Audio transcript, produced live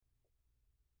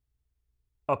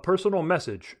A personal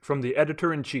message from the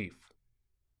Editor-in-Chief.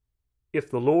 If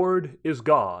the Lord is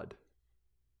God.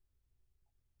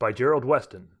 By Gerald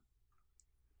Weston.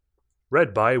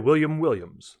 Read by William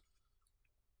Williams.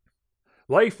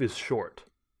 Life is short.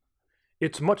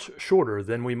 It's much shorter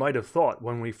than we might have thought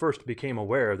when we first became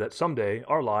aware that someday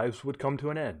our lives would come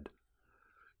to an end.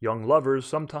 Young lovers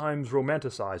sometimes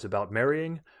romanticize about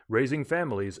marrying, raising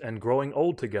families, and growing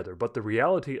old together, but the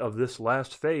reality of this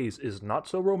last phase is not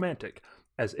so romantic,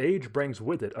 as age brings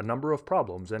with it a number of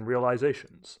problems and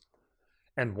realizations.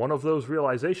 And one of those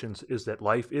realizations is that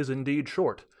life is indeed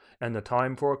short, and the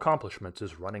time for accomplishments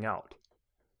is running out.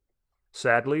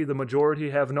 Sadly, the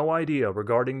majority have no idea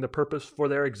regarding the purpose for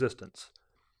their existence.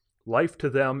 Life to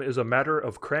them is a matter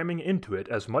of cramming into it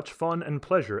as much fun and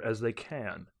pleasure as they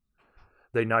can.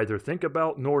 They neither think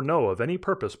about nor know of any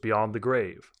purpose beyond the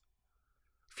grave.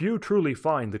 Few truly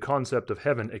find the concept of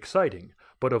heaven exciting,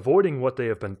 but avoiding what they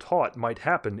have been taught might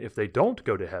happen if they don't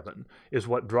go to heaven is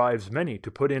what drives many to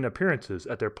put in appearances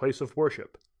at their place of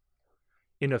worship.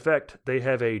 In effect, they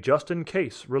have a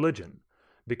just-in-case religion,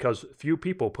 because few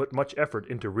people put much effort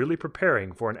into really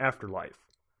preparing for an afterlife.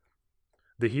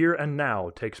 The here and now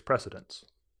takes precedence.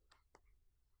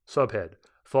 Subhead: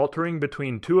 Faltering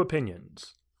between two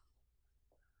opinions.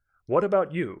 What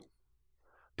about you?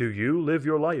 Do you live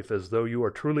your life as though you are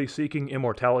truly seeking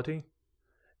immortality?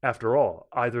 After all,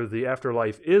 either the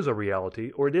afterlife is a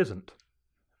reality or it isn't.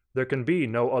 There can be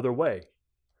no other way.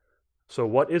 So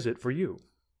what is it for you?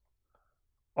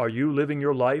 Are you living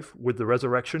your life with the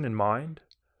resurrection in mind?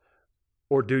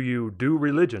 Or do you do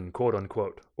religion,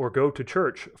 quote-unquote, or go to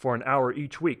church for an hour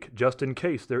each week just in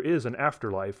case there is an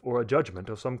afterlife or a judgment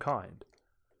of some kind?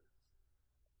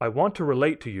 I want to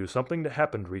relate to you something that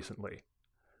happened recently.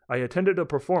 I attended a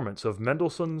performance of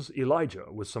Mendelssohn's Elijah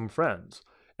with some friends,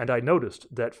 and I noticed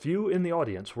that few in the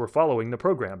audience were following the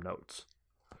program notes.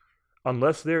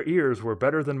 Unless their ears were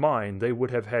better than mine, they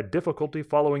would have had difficulty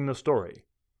following the story.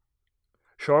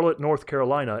 Charlotte, North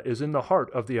Carolina is in the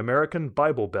heart of the American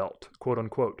Bible Belt,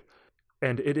 quote-unquote,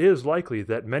 and it is likely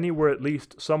that many were at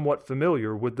least somewhat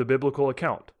familiar with the biblical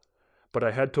account. But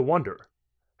I had to wonder,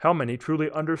 how many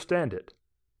truly understand it?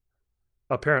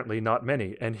 Apparently not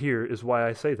many, and here is why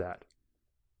I say that.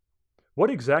 What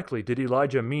exactly did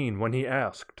Elijah mean when he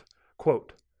asked,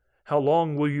 quote, "How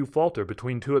long will you falter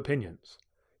between two opinions?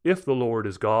 If the Lord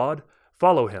is God,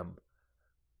 follow him.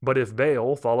 But if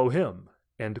Baal, follow him."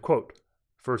 End quote.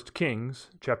 1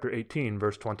 Kings chapter 18,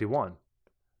 verse 21.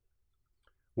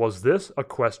 Was this a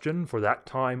question for that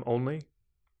time only?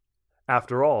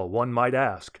 After all, one might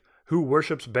ask, who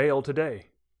worships Baal today?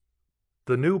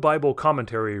 The New Bible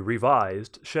Commentary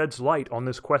Revised sheds light on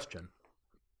this question.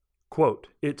 Quote,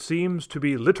 "It seems to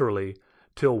be literally,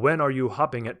 'Till when are you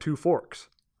hopping at two forks?'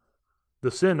 The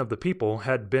sin of the people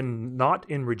had been not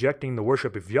in rejecting the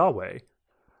worship of Yahweh,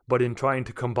 but in trying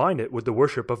to combine it with the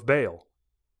worship of Baal.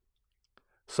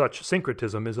 Such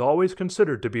syncretism is always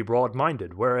considered to be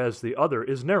broad-minded, whereas the other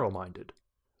is narrow-minded.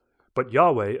 But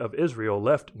Yahweh of Israel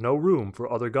left no room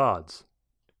for other gods."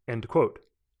 End quote.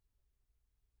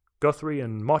 Guthrie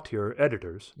and Motyer,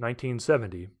 editors,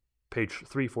 1970, page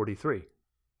 343.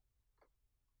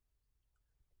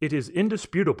 It is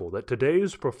indisputable that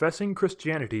today's professing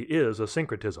Christianity is a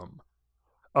syncretism,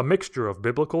 a mixture of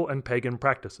biblical and pagan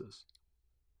practices.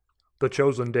 The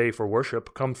chosen day for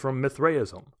worship comes from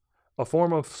Mithraism, a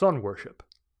form of sun worship.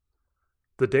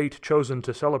 The date chosen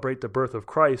to celebrate the birth of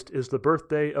Christ is the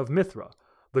birthday of Mithra,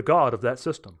 the god of that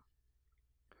system.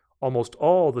 Almost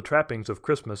all the trappings of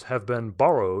Christmas have been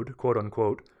borrowed,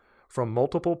 quote-unquote, from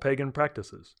multiple pagan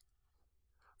practices.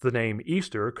 The name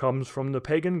Easter comes from the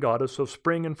pagan goddess of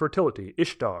spring and fertility,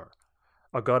 Ishtar,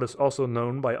 a goddess also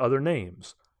known by other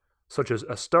names, such as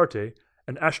Astarte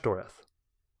and Ashtoreth.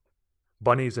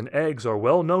 Bunnies and eggs are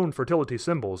well-known fertility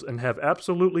symbols and have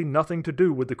absolutely nothing to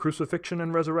do with the crucifixion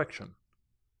and resurrection.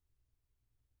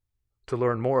 To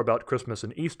learn more about Christmas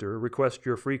and Easter, request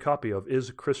your free copy of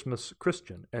Is Christmas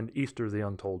Christian and Easter the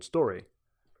Untold Story.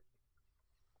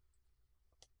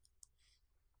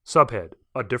 Subhead: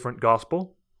 A Different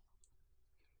Gospel.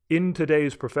 In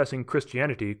today's professing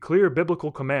Christianity, clear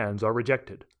biblical commands are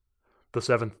rejected. The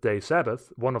seventh-day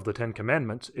Sabbath, one of the 10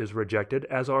 Commandments, is rejected,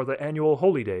 as are the annual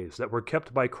holy days that were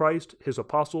kept by Christ, his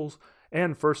apostles,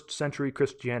 and first-century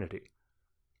Christianity.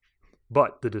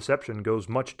 But the deception goes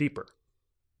much deeper.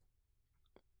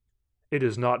 It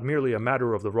is not merely a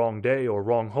matter of the wrong day or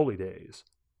wrong holy days.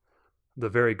 The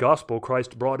very gospel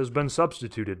Christ brought has been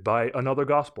substituted by another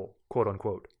gospel,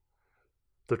 quote-unquote.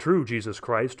 The true Jesus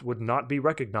Christ would not be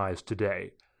recognized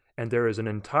today, and there is an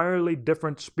entirely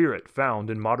different spirit found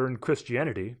in modern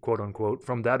Christianity, quote-unquote,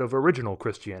 from that of original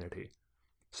Christianity.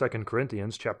 2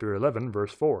 Corinthians chapter 11,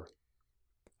 verse 4.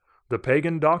 The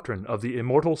pagan doctrine of the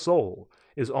immortal soul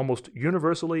is almost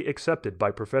universally accepted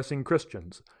by professing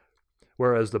Christians,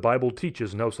 whereas the Bible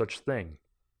teaches no such thing.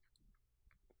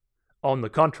 On the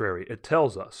contrary, it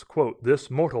tells us, quote,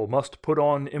 "This mortal must put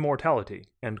on immortality,"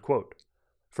 end quote.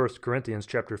 1 Corinthians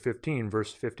chapter 15,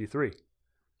 verse 53.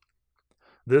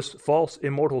 This false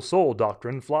immortal soul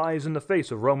doctrine flies in the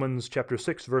face of Romans chapter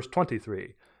 6, verse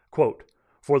 23, quote,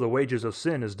 "For the wages of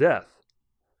sin is death,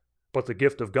 but the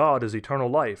gift of God is eternal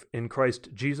life in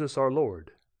Christ Jesus our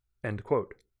Lord," end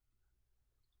quote.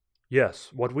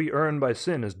 Yes, what we earn by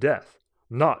sin is death,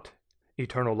 not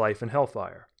eternal life in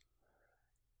hellfire.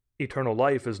 Eternal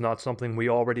life is not something we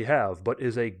already have, but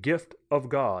is a gift of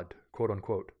God, quote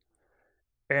unquote.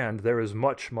 And there is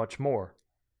much, much more.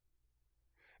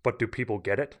 But do people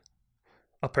get it?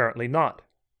 Apparently not.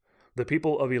 The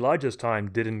people of Elijah's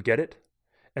time didn't get it,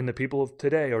 and the people of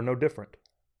today are no different.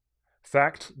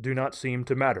 Facts do not seem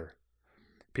to matter.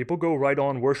 People go right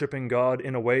on worshiping God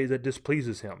in a way that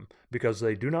displeases Him, because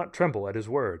they do not tremble at His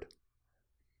word.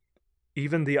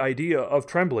 Even the idea of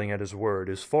trembling at His word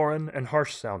is foreign and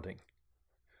harsh-sounding.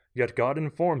 Yet God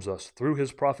informs us through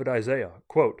His prophet Isaiah,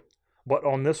 quote, "But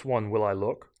on this one will I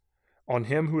look, on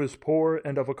him who is poor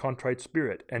and of a contrite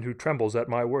spirit, and who trembles at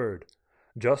my word.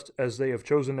 Just as they have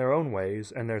chosen their own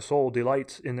ways, and their soul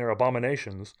delights in their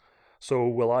abominations, so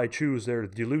will I choose their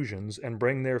delusions and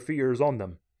bring their fears on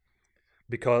them.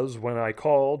 Because when I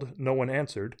called, no one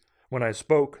answered, when I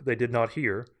spoke, they did not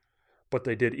hear, but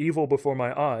they did evil before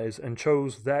my eyes, and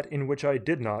chose that in which I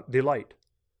did not delight."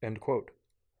 End quote.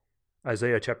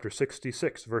 Isaiah chapter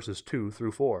 66, verses 2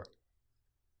 through 4.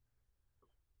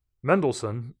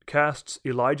 Mendelssohn casts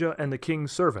Elijah and the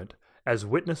king's servant as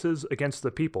witnesses against the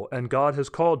people, and God has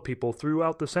called people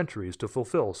throughout the centuries to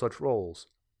fulfill such roles.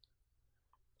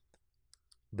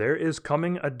 There is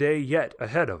coming a day yet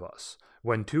ahead of us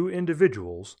when two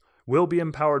individuals will be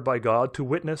empowered by God to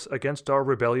witness against our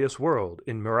rebellious world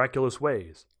in miraculous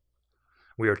ways.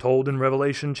 We are told in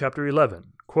Revelation chapter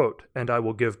 11, quote, "And I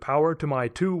will give power to my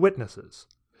 2 witnesses,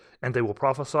 and they will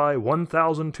prophesy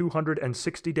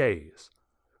 1,260 days.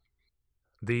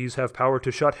 These have power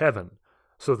to shut heaven,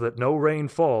 so that no rain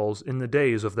falls in the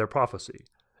days of their prophecy,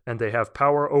 and they have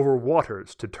power over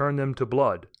waters to turn them to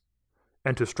blood,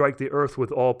 and to strike the earth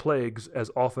with all plagues as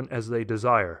often as they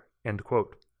desire." End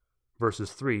quote.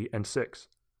 Verses 3 and 6.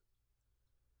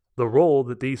 The role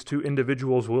that these 2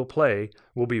 individuals will play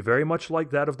will be very much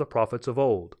like that of the prophets of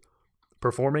old,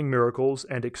 performing miracles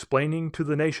and explaining to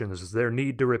the nations their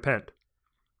need to repent.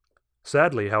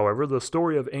 Sadly, however, the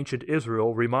story of ancient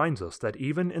Israel reminds us that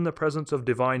even in the presence of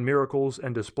divine miracles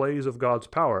and displays of God's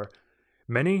power,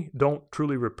 many don't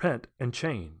truly repent and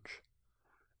change.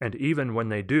 And even when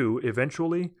they do,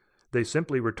 eventually, they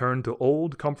simply return to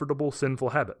old, comfortable, sinful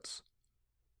habits.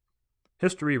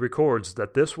 History records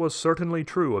that this was certainly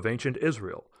true of ancient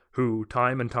Israel, who,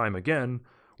 time and time again,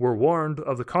 were warned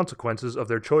of the consequences of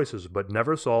their choices but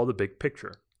never saw the big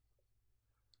picture.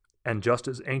 And just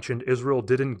as ancient Israel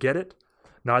didn't get it,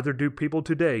 neither do people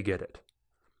today get it.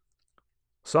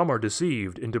 Some are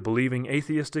deceived into believing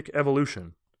atheistic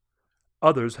evolution.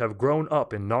 Others have grown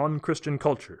up in non-Christian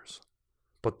cultures.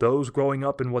 But those growing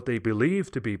up in what they believe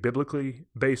to be biblically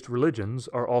based religions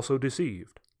are also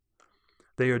deceived.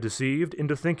 They are deceived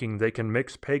into thinking they can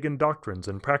mix pagan doctrines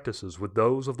and practices with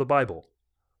those of the Bible.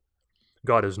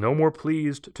 God is no more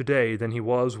pleased today than He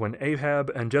was when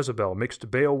Ahab and Jezebel mixed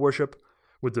Baal worship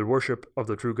with the worship of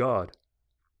the true God.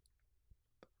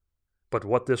 But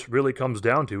what this really comes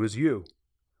down to is you.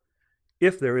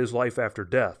 If there is life after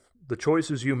death, the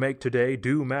choices you make today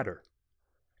do matter.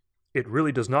 It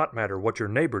really does not matter what your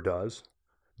neighbor does.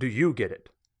 Do you get it?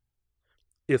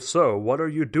 If so, what are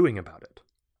you doing about it?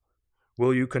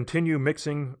 Will you continue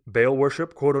mixing Baal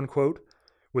worship, quote unquote,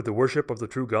 with the worship of the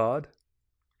true God?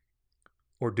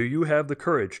 Or do you have the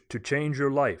courage to change your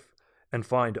life and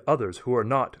find others who are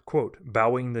not, quote,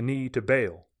 bowing the knee to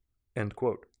Baal, end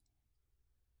quote?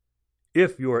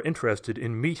 If you are interested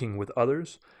in meeting with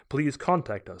others, please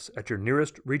contact us at your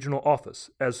nearest regional office,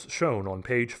 as shown on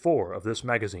page 4 of this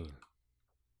magazine.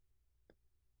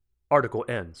 Article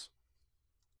ends.